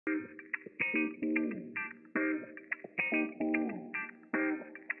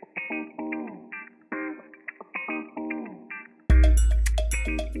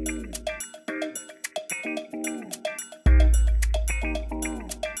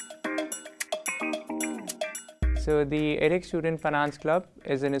So the EDHEC Student Finance Club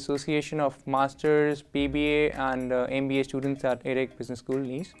is an association of Masters, BBA and MBA students at EDHEC Business School,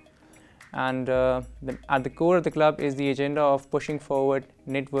 Nice. And at the core of the club is the agenda of pushing forward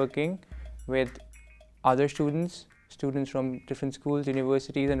networking with other students from different schools,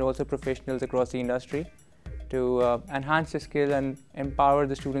 universities and also professionals across the industry to enhance the skill and empower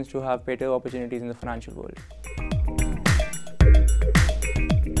the students to have better opportunities in the financial world.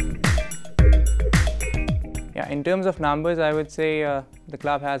 Yeah, in terms of numbers, I would say the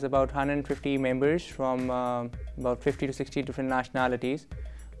club has about 150 members from about 50 to 60 different nationalities.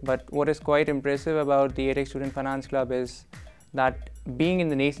 But what is quite impressive about the EDHEC Student Finance Club is that being in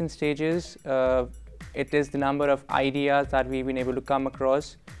the nascent stages, it is the number of ideas that we've been able to come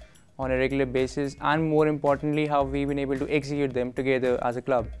across on a regular basis, and more importantly, how we've been able to execute them together as a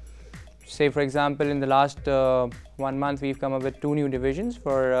club. Say, for example, in the last 1 month, we've come up with 2 new divisions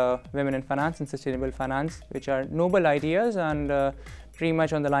for women in finance and sustainable finance, which are noble ideas and pretty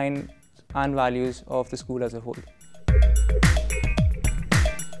much on the line and values of the school as a whole.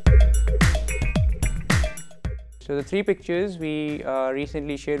 So the 3 pictures we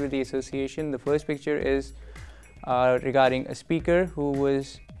recently shared with the association. The first picture is regarding a speaker who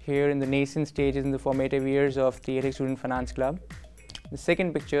was here in the nascent stages, in the formative years of the EDHEC Student Finance Club. The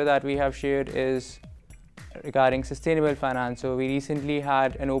second picture that we have shared is regarding sustainable finance. So we recently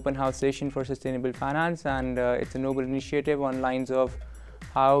had an open house session for sustainable finance, and it's a noble initiative on lines of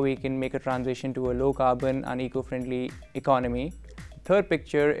how we can make a transition to a low carbon and eco-friendly economy. The third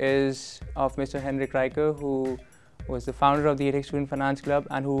picture is of Mr. Henrik Riker, who was the founder of the EDHEC Student Finance Club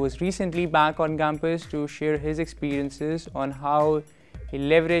and who was recently back on campus to share his experiences on how he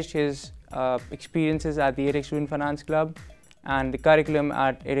leveraged his experiences at the EDHEC Student Finance Club and the curriculum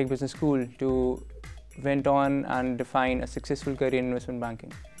at EDHEC Business School to went on and define a successful career in investment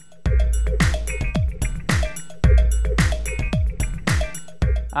banking.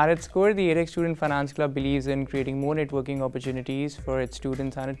 At its core, the EDHEC Student Finance Club believes in creating more networking opportunities for its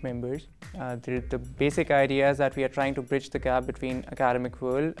students and its members. The basic idea is that we are trying to bridge the gap between academic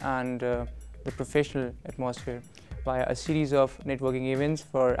world and the professional atmosphere via a series of networking events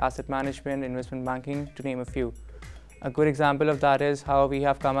for asset management, investment banking, to name a few. A good example of that is how we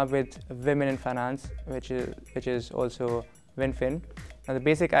have come up with Women in Finance, which is also WinFin. Now, the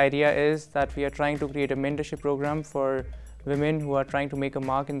basic idea is that we are trying to create a mentorship program for women who are trying to make a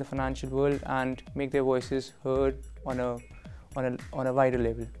mark in the financial world and make their voices heard on a wider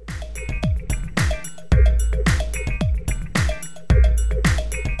level.